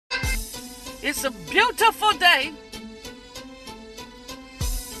It's a beautiful day.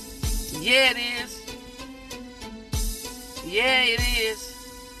 Yeah, it is. Yeah, it is.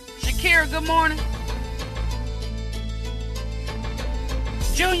 Shakira, good morning.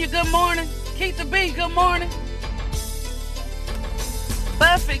 Junior, good morning. Keitha B, good morning.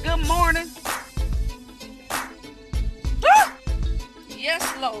 Buffy, good morning. Woo! Yes,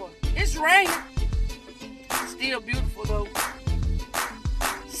 Lord. It's raining. Still beautiful, though.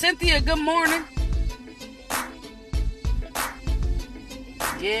 Cynthia, good morning.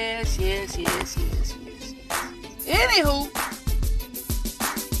 Yes.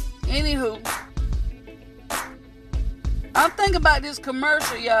 Anywho. I'm thinking about this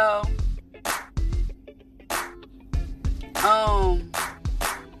commercial, y'all.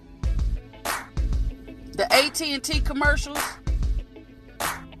 The AT&T commercials.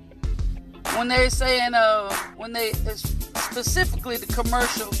 When they're saying, specifically the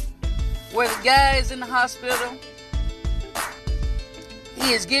commercial where the guy is in the hospital,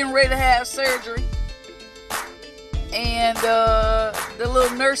 he is getting ready to have surgery, and the little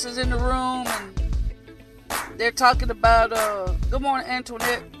nurse is in the room, and they're talking about, good morning,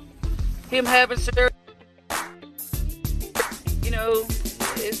 Antoinette, him having surgery,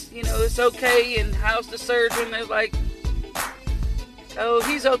 it's okay, and how's the surgeon? They're like, oh,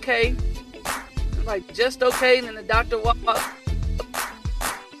 he's okay. Like, just okay. And then the doctor walked up,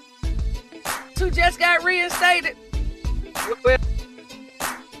 who just got reinstated.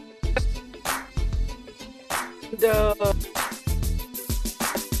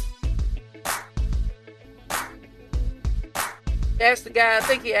 Asked the guy, I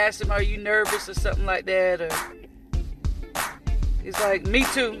think he asked him, are you nervous or something like that? Or he's like, me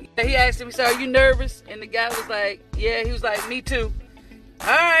too. He asked him, he said, are you nervous? And the guy was like, yeah. He was like, me too. All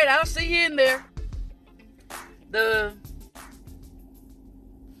right, I'll see you in there. I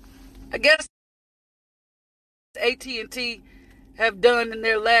guess AT&T have done in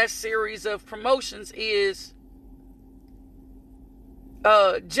their last series of promotions is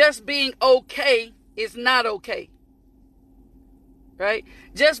just being okay is not okay. Right?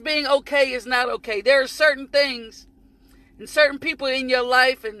 Just being okay is not okay. There are certain things and certain people in your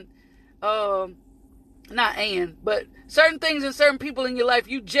life, and but certain things and certain people in your life,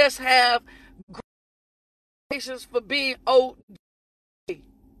 you just have for being okay,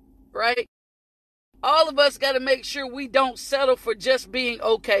 right? All of us got to make sure we don't settle for just being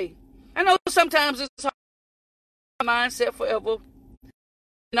okay. I know sometimes it's hard, mindset forever,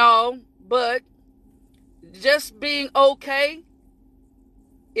 but just being okay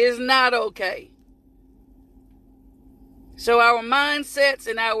is not okay. So our mindsets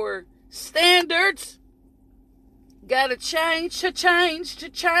and our standards got to change,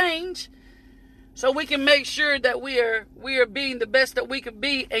 so we can make sure that we are being the best that we can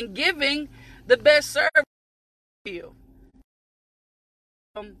be and giving the best service to you.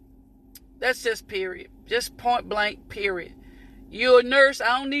 That's just period. Just point blank period. You're a nurse.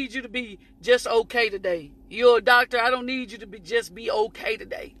 I don't need you to be just okay today. You're a doctor. I don't need you to just be okay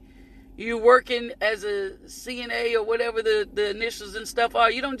today. You're working as a CNA or whatever the initials and stuff are.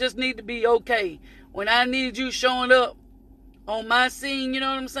 You don't just need to be okay. When I need you showing up on my scene, you know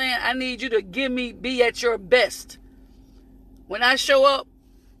what I'm saying? I need you to be at your best. When I show up,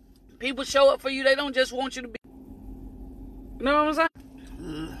 people show up for you. They don't just want you to be, you know what I'm saying?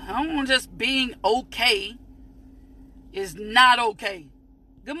 I don't want just being okay is not okay.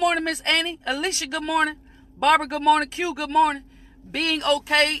 Good morning, Miss Annie. Alicia, good morning. Barbara, good morning. Q, good morning. Being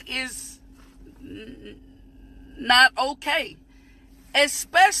okay is not okay.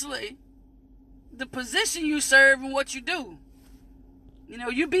 Especially the position you serve and what you do.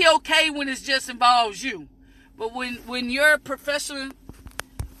 You be okay when it just involves you. But when your profession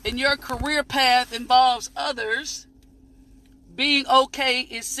and your career path involves others, being okay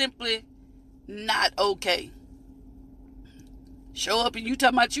is simply not okay. Show up and you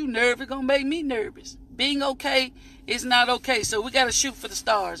talking about you nervous, gonna make me nervous. Being okay is not okay. So we gotta shoot for the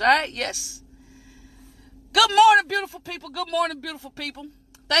stars, all right? Yes. Good morning, beautiful people. Good morning, beautiful people.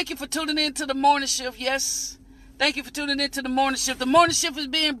 Thank you for tuning in to the morning shift. Yes. Thank you for tuning in to the morning shift. The morning shift is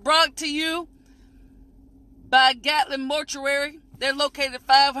being brought to you by Gatlin Mortuary. They're located at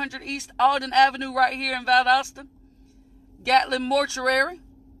 500 East Alden Avenue right here in Valdosta. Gatlin Mortuary.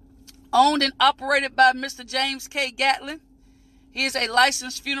 Owned and operated by Mr. James K. Gatlin. He is a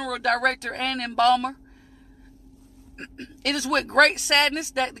licensed funeral director and embalmer. It is with great sadness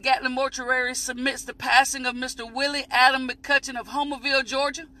that the Gatlin Mortuary submits the passing of Mr. Willie Adam McCutcheon of Homerville,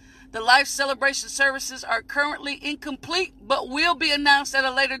 Georgia. The life celebration services are currently incomplete, but will be announced at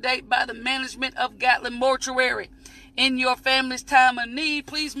a later date by the management of Gatlin Mortuary. in your family's time of need,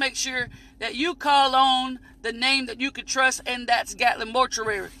 please make sure that you call on the name that you can trust, and that's Gatlin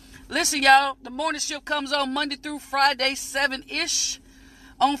Mortuary. Listen, y'all, the morning shift comes on Monday through Friday, 7-ish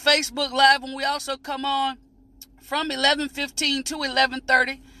on Facebook Live, and we also come on from 11:15 to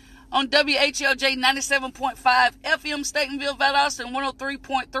 11:30 on WHLJ 97.5 FM, Statenville, Valdosta,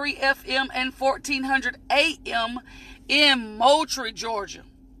 103.3 FM and 1400 AM in Moultrie, Georgia.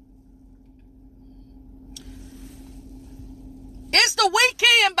 It's the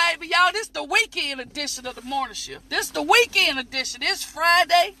weekend, baby, y'all. This is the weekend edition of the morning shift. This is the weekend edition. It's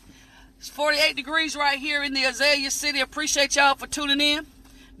Friday. It's 48 degrees right here in the Azalea City. Appreciate y'all for tuning in.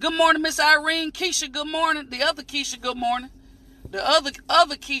 Good morning, Miss Irene. Keisha, good morning. The other Keisha, good morning. The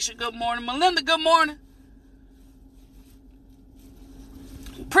other Keisha, good morning. Melinda, good morning.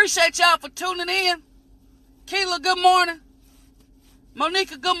 Appreciate y'all for tuning in. Keela, good morning.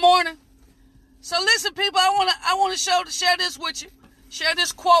 Monica, good morning. So listen, people, I want to share this with you. Share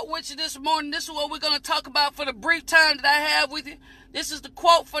this quote with you this morning. This is what we're going to talk about for the brief time that I have with you. This is the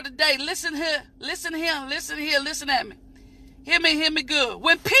quote for the day. Listen here. Listen here. Listen here. Listen at me. Hear me good.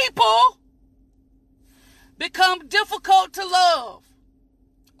 When people become difficult to love.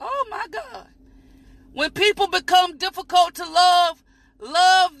 Oh my God. When people become difficult to love,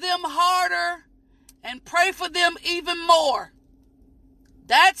 love them harder and pray for them even more.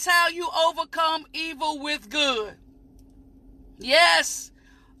 That's how you overcome evil with good. Yes.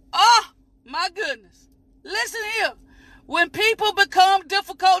 Oh, my goodness. Listen here. When people become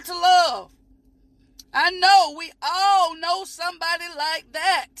difficult to love, I know we all know somebody like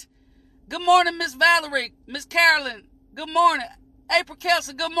that. Good morning, Miss Valerie, Miss Carolyn. Good morning. April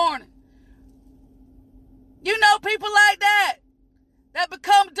Kelson, good morning. You know people like that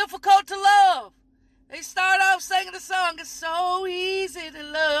become difficult to love. They start off singing the song, it's so easy to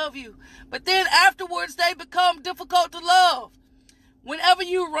love you. But then afterwards, they become difficult to love. Whenever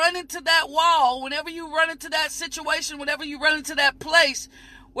you run into that wall, whenever you run into that situation, whenever you run into that place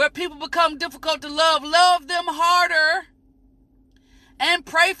where people become difficult to love, love them harder and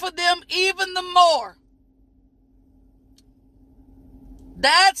pray for them even the more.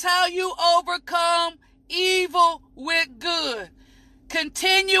 That's how you overcome evil with good.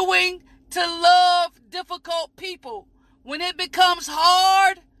 Continuing to love difficult people. When it becomes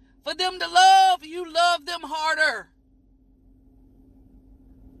hard for them to love, you love them harder.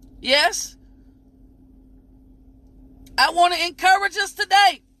 Yes? I want to encourage us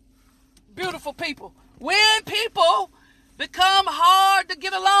today, beautiful people. When people become hard to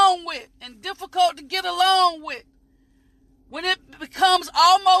get along with and difficult to get along with, when it becomes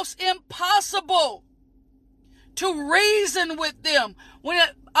almost impossible to reason with them, when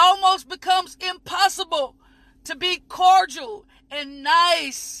it almost becomes impossible to be cordial and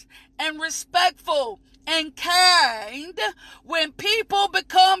nice and respectful and kind, when people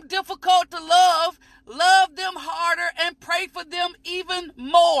become difficult to love, love them harder and pray for them even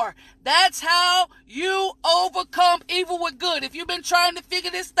more. That's how you overcome evil with good. If you've been trying to figure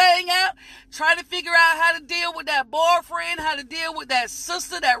this thing out, trying to figure out how to deal with that boyfriend, how to deal with that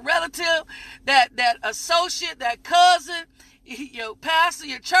sister, that relative, that associate, that cousin, your pastor,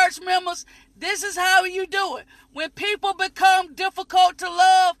 your church members, this is how you do it. When people become difficult to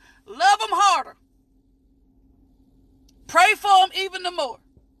love, love them harder. Pray for them even the more.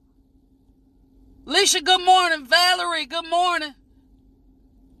 Leisha, good morning. Valerie, good morning.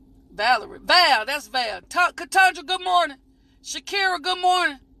 Valerie. Val, that's Val. Katandra, good morning. Shakira, good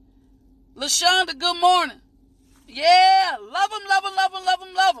morning. LaShonda, good morning. Yeah, love them, love them, love them, love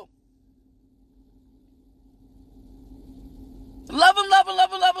them, love them. Love them, love them,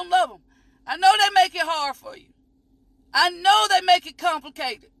 love them, love them, love them. I know they make it hard for you. I know they make it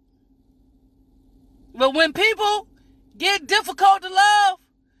complicated. But when people get difficult to love,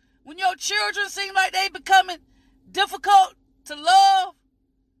 when your children seem like they becoming difficult to love,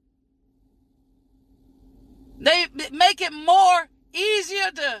 they make it more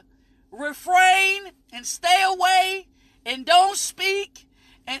easier to refrain and stay away and don't speak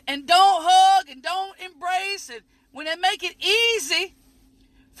and don't hug and don't embrace. And when they make it easy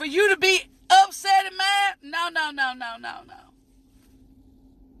for you to be upset and mad, no.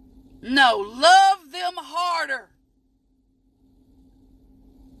 No, love them harder.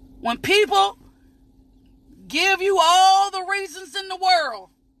 When people give you all the reasons in the world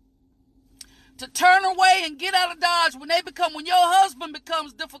to turn away and get out of Dodge, when your husband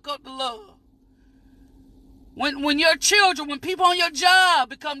becomes difficult to love, when your children, when people on your job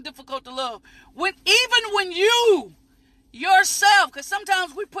become difficult to love, even when you yourself, because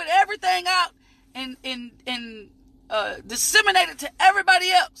sometimes we put everything out and disseminate it to everybody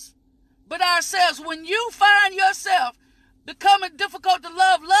else, but ourselves. When you find yourself becoming difficult to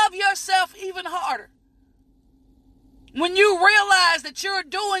love, love yourself even harder. When you realize that you're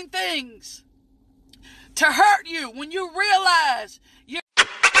doing things to hurt you, when you realize you're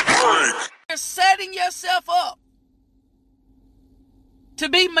setting yourself up to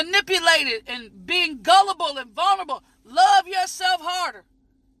be manipulated and being gullible and vulnerable, love yourself harder.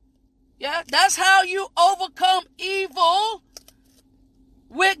 Yeah, that's how you overcome evil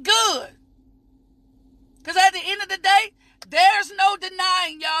with good. Because at the end of the day, there's no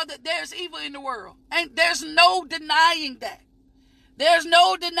denying, y'all, that there's evil in the world. And there's no denying that. There's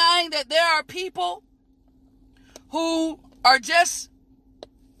no denying that there are people who are just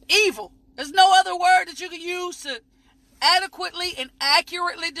evil. There's no other word that you can use to adequately and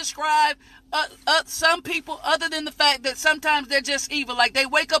accurately describe some people other than the fact that sometimes they're just evil. Like they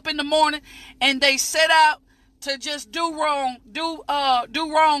wake up in the morning and they set out to just do wrong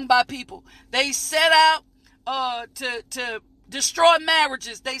by people. They set out to destroy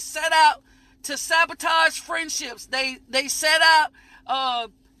marriages. They set out to sabotage friendships. They set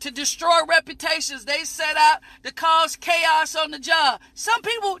out to destroy reputations. They set out to cause chaos on the job. Some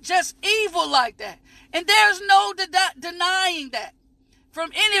people just evil like that. And there's no denying that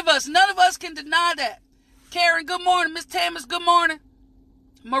from any of us. None of us can deny that. Karen, good morning. Miss Tamas, good morning.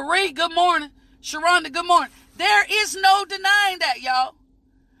 Marie, good morning. Sharonda, good morning. There is no denying that, y'all.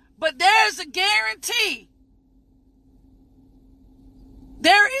 But there's a guarantee.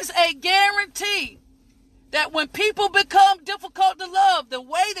 There is a guarantee that when people become difficult to love, the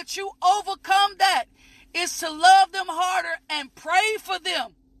way that you overcome that is to love them harder and pray for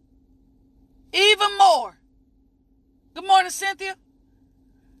them even more. Good morning, Cynthia.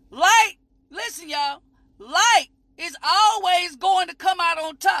 Light, listen, y'all. Light is always going to come out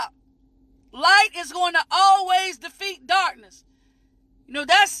on top. Light is going to always defeat darkness. You know,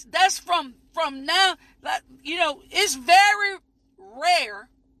 that's from now. You know, it's very rare,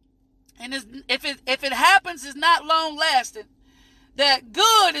 and if it happens, it's not long lasting. That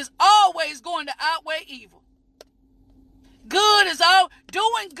good is always going to outweigh evil.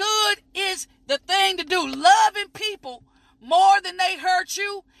 Doing good is the thing to do. Loving people more than they hurt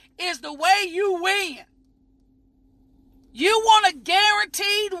you is the way you win. You want a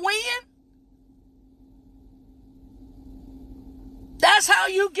guaranteed win? That's how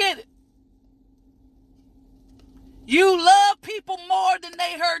you get it. You love people more than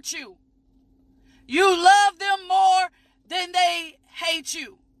they hurt you. You love them more than they hate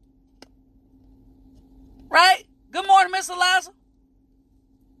you. Right? Good morning, Miss Eliza.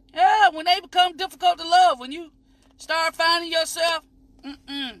 Yeah, when they become difficult to love, when you start finding yourself,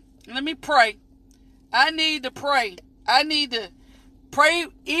 let me pray. I need to pray. I need to pray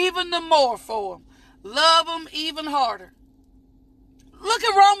even the more for them. Love them even harder. Look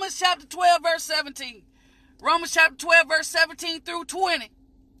at Romans chapter 12, verse 17. Romans chapter 12, verse 17 through 20.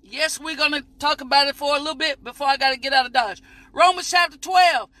 Yes, we're going to talk about it for a little bit before I got to get out of Dodge. Romans chapter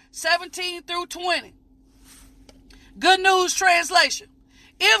 12, 17 through 20. Good News Translation.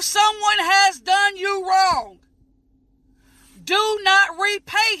 If someone has done you wrong, do not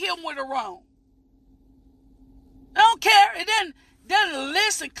repay him with a wrong. I don't care. It doesn't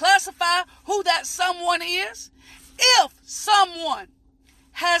list and classify who that someone is. If someone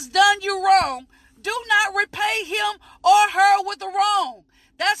has done you wrong, do not repay him or her with the wrong.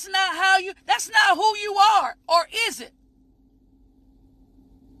 That's not who you are, or is it?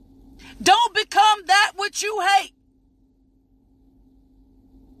 Don't become that which you hate.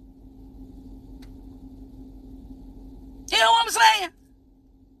 You know what I'm saying?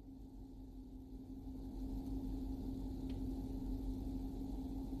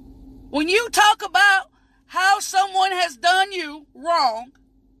 When you talk about how someone has done you wrong,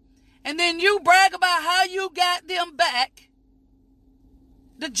 and then you brag about how you got them back,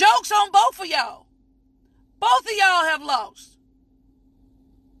 the joke's on both of y'all. Both of y'all have lost.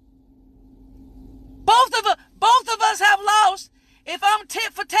 Both of us have lost if I'm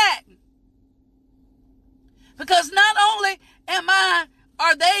tit for tat. Because not only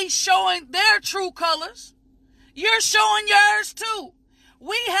are they showing their true colors, you're showing yours too.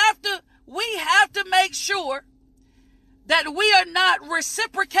 We have to make sure that we are not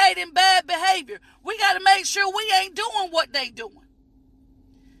reciprocating bad behavior. We got to make sure we ain't doing what they doing.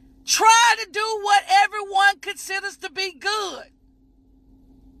 Try to do what everyone considers to be good.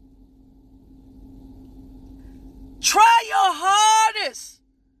 Try your hardest.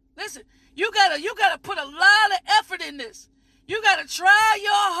 Listen, you gotta put a lot of effort in this. You gotta try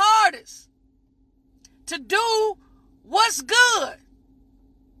your hardest to do what's good.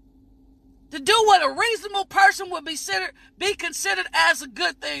 To do what a reasonable person would be considered as a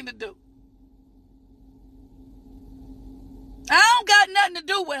good thing to do. I don't got nothing to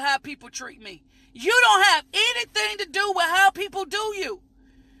do with how people treat me. You don't have anything to do with how people do you.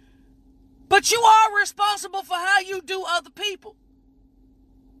 But you are responsible for how you do other people.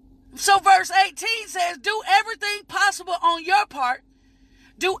 So verse 18 says, do everything possible on your part.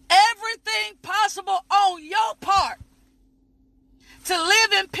 Do everything possible on your part to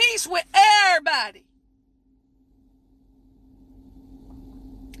live in peace with everybody.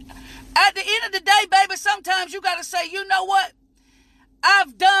 At the end of the day, baby, sometimes you got to say, you know what?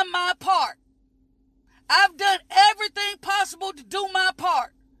 I've done my part. I've done everything possible to do my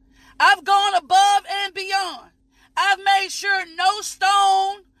part. I've gone above and beyond. I've made sure no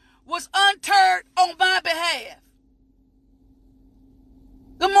stone was unturned on my behalf.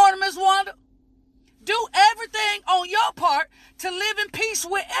 Good morning, Miss Wanda. Do everything on your part to live in peace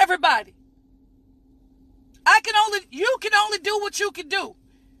with everybody. You can only do what you can do.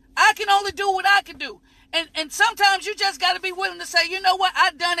 I can only do what I can do. And sometimes you just got to be willing to say, you know what?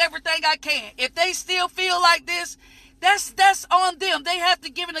 I've done everything I can. If they still feel like this, that's on them. They have to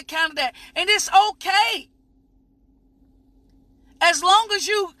give an account of that. And it's okay. As long as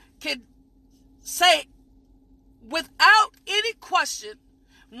you can say without any question,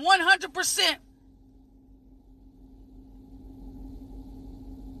 100%,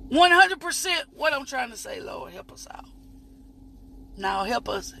 100% what I'm trying to say, Lord, help us out. Now help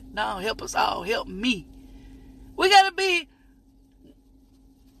us. Now help us all. Help me. We got to be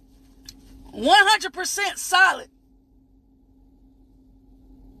 100% solid.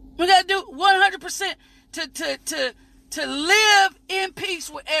 We got to do 100% to live in peace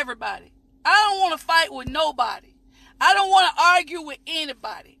with everybody. I don't want to fight with nobody. I don't want to argue with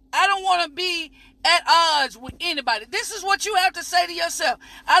anybody. I don't want to be at odds with anybody. This is what you have to say to yourself.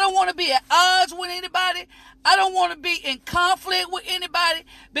 I don't want to be at odds with anybody. I don't want to be in conflict with anybody,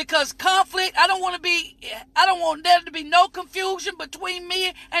 because conflict, I don't want there to be no confusion between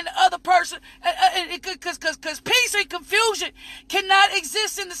me and the other person, because peace and confusion cannot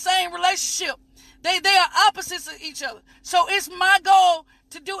exist in the same relationship. They are opposites of each other. So it's my goal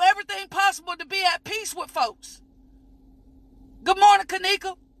to do everything possible to be at peace with folks. Good morning,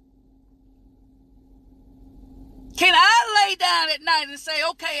 Kanika. Can I lay down at night and say,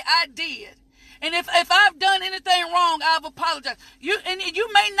 okay, I did? And if I've done anything wrong, I've apologized. You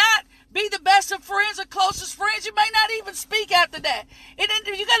may not be the best of friends or closest friends. You may not even speak after that.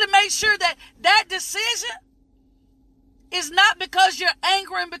 You got to make sure that decision is not because you're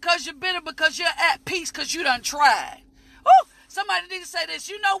angry and because you're bitter, because you're at peace because you done tried. Woo! Somebody need to say this.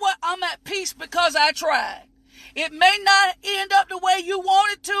 You know what? I'm at peace because I tried. It may not end up the way you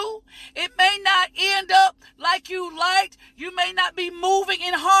wanted to. It may not end up like you liked. You may not be moving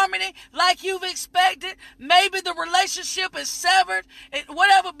in harmony like you've expected. Maybe the relationship is severed,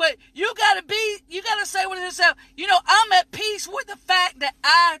 whatever. But you got to say with yourself, you know, I'm at peace with the fact that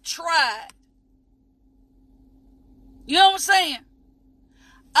I tried. You know what I'm saying?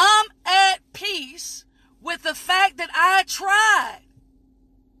 I'm at peace with the fact that I tried.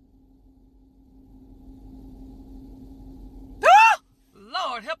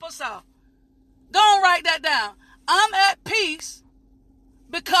 Lord, help us out. Go and write that down. I'm at peace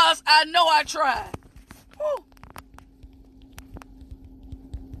because I know I tried. Woo.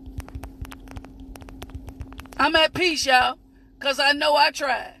 I'm at peace, y'all, because I know I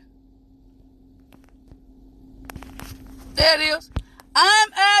tried. There it is.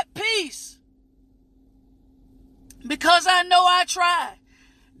 I'm at peace because I know I tried.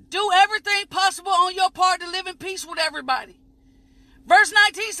 Do everything possible on your part to live in peace with everybody. Verse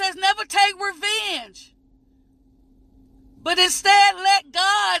 19 says, never take revenge, but instead let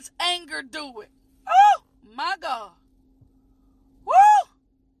God's anger do it. Oh, my God. Woo!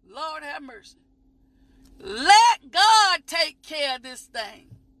 Lord have mercy. Let God take care of this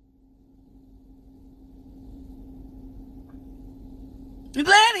thing.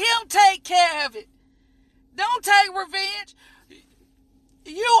 Let him take care of it. Don't take revenge.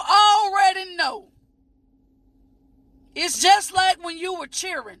 You already know. It's just like when you were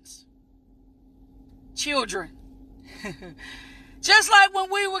children. Just like when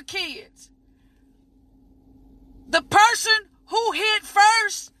we were kids. The person who hit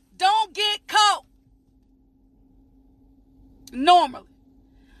first don't get caught. Normally.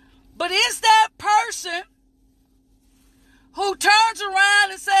 But it's that person who turns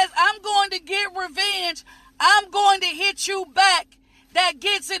around and says, I'm going to get revenge. I'm going to hit you back. That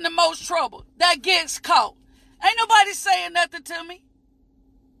gets in the most trouble. That gets caught. Ain't nobody saying nothing to me.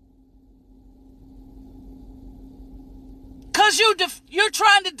 Because you're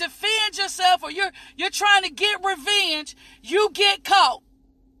trying to defend yourself, or you're trying to get revenge, you get caught.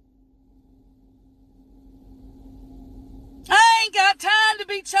 I ain't got time to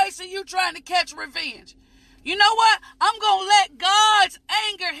be chasing you trying to catch revenge. You know what? I'm going to let God's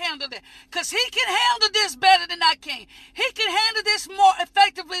anger handle that. Because he can handle this better than I can. He can handle this more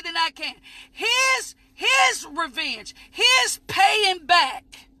effectively than I can. His revenge, his paying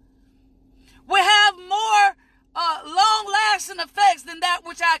back will have more long-lasting effects than that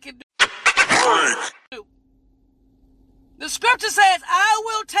which I can do. The scripture says, I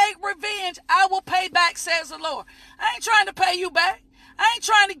will take revenge. I will pay back, says the Lord. I ain't trying to pay you back. I ain't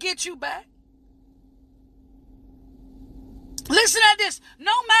trying to get you back. Listen at this.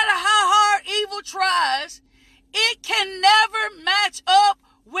 No matter how hard evil tries, it can never match up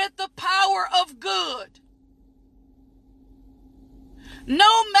with the power of good.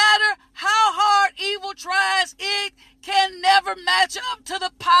 No matter how hard evil tries, it can never match up to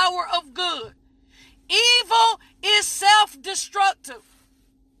the power of good. Evil is self-destructive.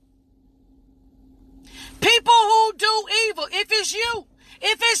 People who do evil, if it's you,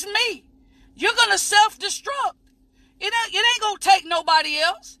 if it's me, you're going to self-destruct. It ain't going to take nobody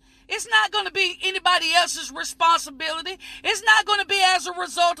else. It's not going to be anybody else's responsibility. It's not going to be as a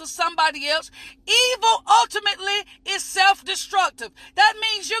result of somebody else. Evil ultimately is self-destructive. That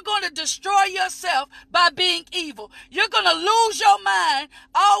means you're going to destroy yourself by being evil. You're going to lose your mind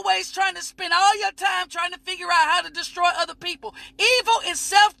always trying to spend all your time trying to figure out how to destroy other people. Evil is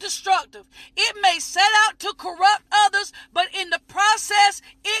self-destructive. It may set out to corrupt others, but in the process,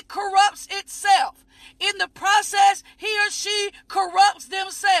 it corrupts itself. In the process, he or she corrupts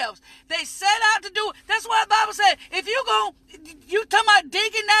themselves. They set out to do it. That's why the Bible said, if you talking about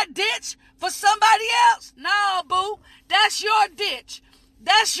digging that ditch for somebody else? No, boo. That's your ditch.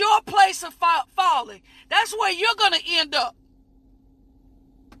 That's your place of falling. That's where you're going to end up.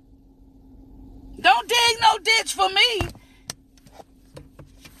 Don't dig no ditch for me.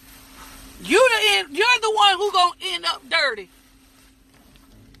 You're the one who's going to end up dirty.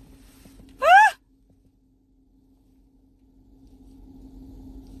 Huh?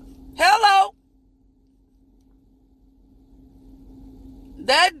 Hello?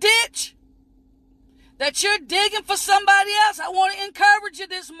 That ditch that you're digging for somebody else, I want to encourage you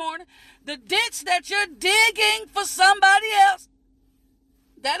this morning. The ditch that you're digging for somebody else,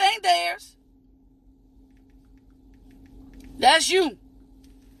 that ain't theirs. That's you.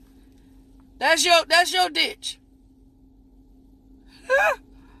 That's your ditch.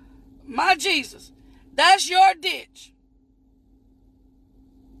 My Jesus. That's your ditch.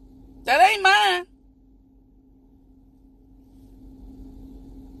 That ain't mine.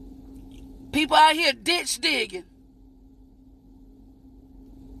 People out here ditch digging.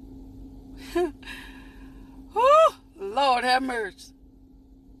 Oh, Lord have mercy.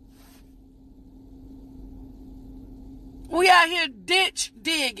 We out here ditch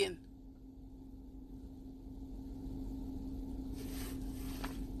digging.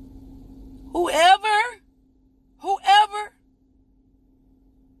 Whoever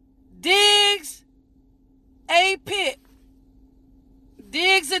digs a pit,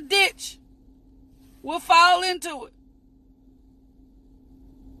 digs a ditch, will fall into it.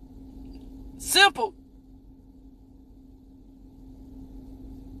 Simple.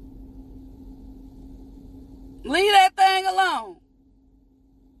 Leave that thing alone.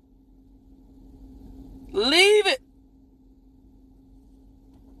 Leave it.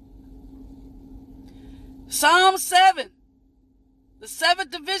 Psalm 7, the 7th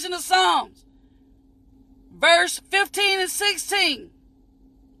division of Psalms, verse 15 and 16.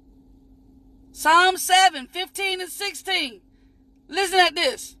 Psalm 7, 15 and 16. Listen at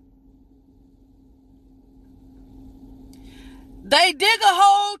this. They dig a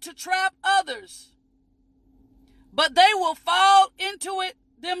hole to trap others, but they will fall into it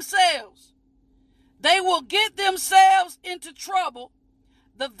themselves. They will get themselves into trouble.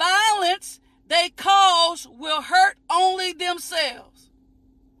 The violence they cause will hurt only themselves.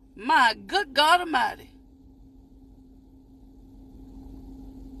 My good God Almighty.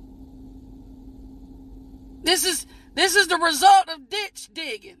 This is the result of ditch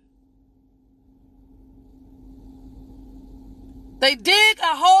digging. They dig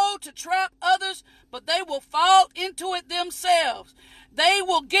a hole to trap others, but they will fall into it themselves. They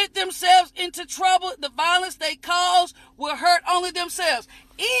will get themselves into trouble. The violence they cause will hurt only themselves.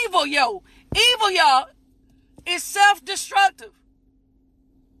 Evil, y'all, is self-destructive.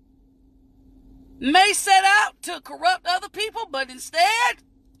 May set out to corrupt other people, but instead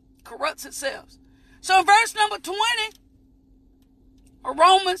corrupts itself. So in verse number 20 of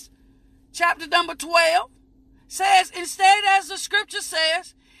Romans chapter number 12 says, instead, as the scripture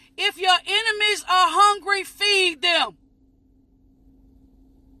says, if your enemies are hungry, feed them.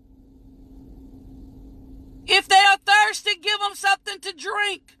 If they are thirsty, give them something to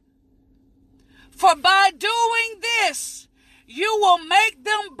drink. For by doing this, you will make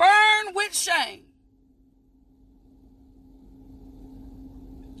them burn with shame.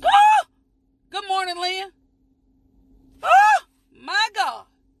 Oh! Good morning, Lynn. Oh, my God.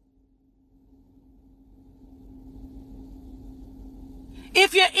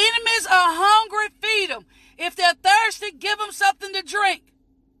 If your enemies are hungry, feed them. If they're thirsty, give them something to drink.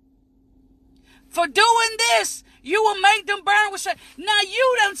 For doing this, you will make them burn with shame. Now,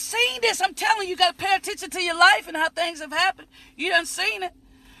 you done seen this. I'm telling you, you got to pay attention to your life and how things have happened. You done seen it.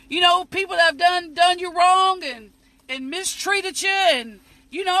 You know, people have done you wrong and mistreated you and,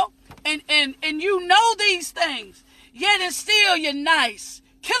 you know, and you know these things. Yet and still you're nice.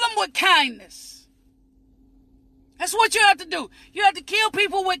 Kill them with kindness. That's what you have to do. You have to kill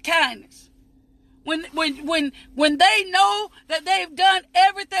people with kindness. When they know that they've done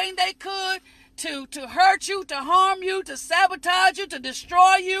everything they could to hurt you, to harm you, to sabotage you, to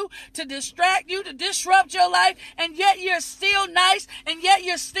destroy you, to distract you, to disrupt your life, and yet you're still nice, and yet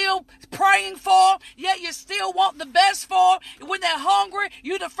you're still praying for them, yet you still want the best for them. When they're hungry,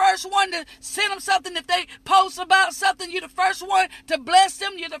 you're the first one to send them something. If they post about something, you're the first one to bless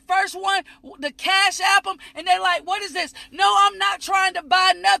them. You're the first one to cash app them, and they're like, what is this? No, I'm not trying to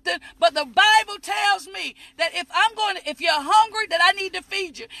buy nothing, but the Bible tells me that if you're hungry, that I need to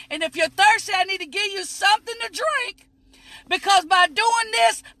feed you, and if you're thirsty, I need to give you something to drink, because by doing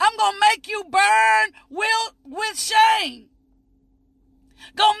this, I'm going to make you burn with shame.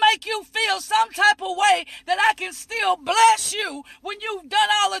 Gonna make you feel some type of way that I can still bless you when you've done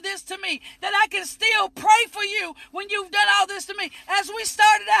all of this to me, that I can still pray for you when you've done all this to me. As we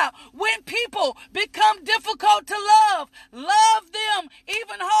started out, when people become difficult to love them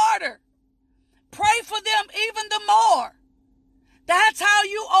even harder. Pray for them even the more. That's how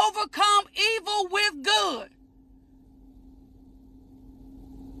you overcome evil with good.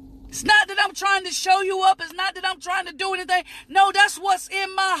 It's not that I'm trying to show you up. It's not that I'm trying to do anything. No, that's what's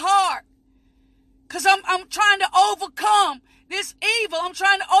in my heart. Because I'm trying to overcome this evil. I'm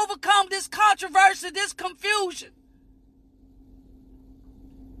trying to overcome this controversy, this confusion.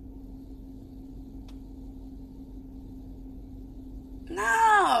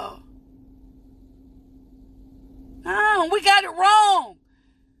 No, we got it wrong.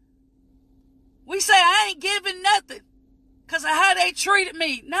 We say, I ain't giving nothing because of how they treated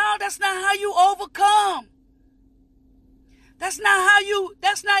me. No, that's not how you overcome. That's not how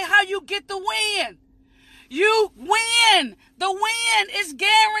you get the win. You win. The win is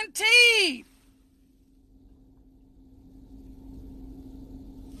guaranteed.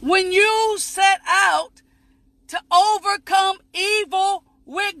 When you set out to overcome evil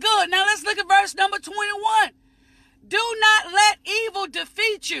with good. Now let's look at verse number 21. Do not let evil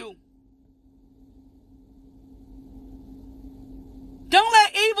defeat you. Don't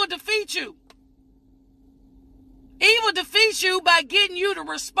let evil defeat you. Evil defeats you by getting you to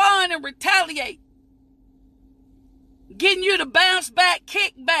respond and retaliate. Getting you to bounce back,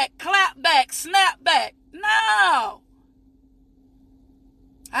 kick back, clap back, snap back. No.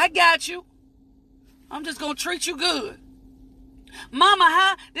 I got you. I'm just going to treat you good. Mama,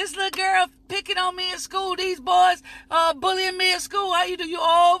 how this little girl picking on me at school, these boys bullying me at school, how you do? You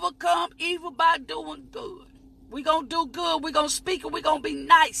overcome evil by doing good. We're going to do good. We're going to speak and we're going to be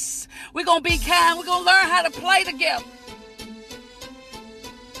nice. We're going to be kind. We're going to learn how to play together.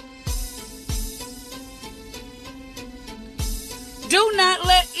 Do not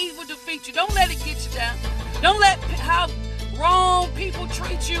let evil defeat you. Don't let it get you down. Don't let how wrong people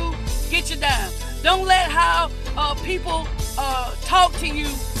treat you get you down. Don't let how people talk to you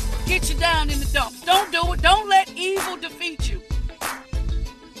get you down in the dumps. Don't do it. Don't let evil defeat you.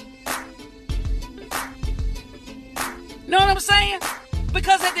 You know what I'm saying?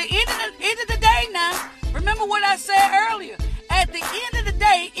 Because at the end of the day now, remember what I said earlier. At the end of the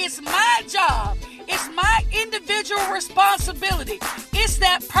day, it's my job. It's my individual responsibility. It's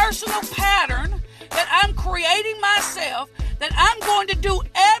that personal pattern that I'm creating myself, that I'm going to do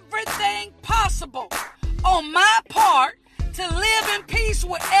everything possible on my part to live in peace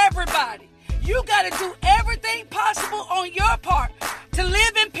with everybody. You got to do everything possible on your part to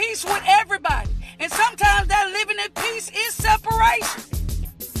live in peace with everybody. And sometimes that living in peace is separation.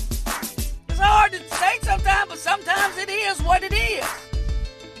 It's hard to say sometimes, but sometimes it is what it is.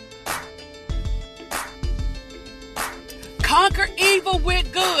 Conquer evil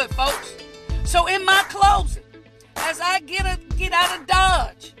with good, folks. So in my closing, as I get out of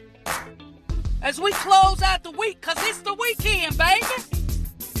Dodge, as we close out the week, because it's the weekend, baby.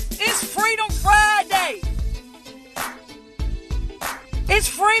 It's Freedom Friday. It's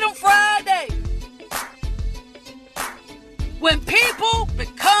Freedom Friday. When people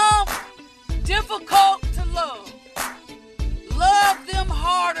become difficult to love them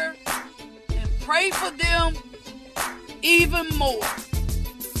harder and pray for them even more.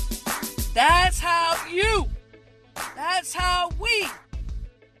 That's how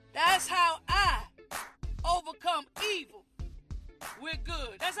I overcome evil with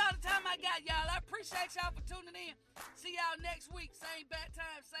good. That's all the time I got, y'all. I appreciate y'all for tuning in. See y'all next week. Same bat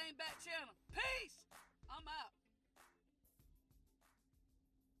time, same bat channel. Peace. I'm out.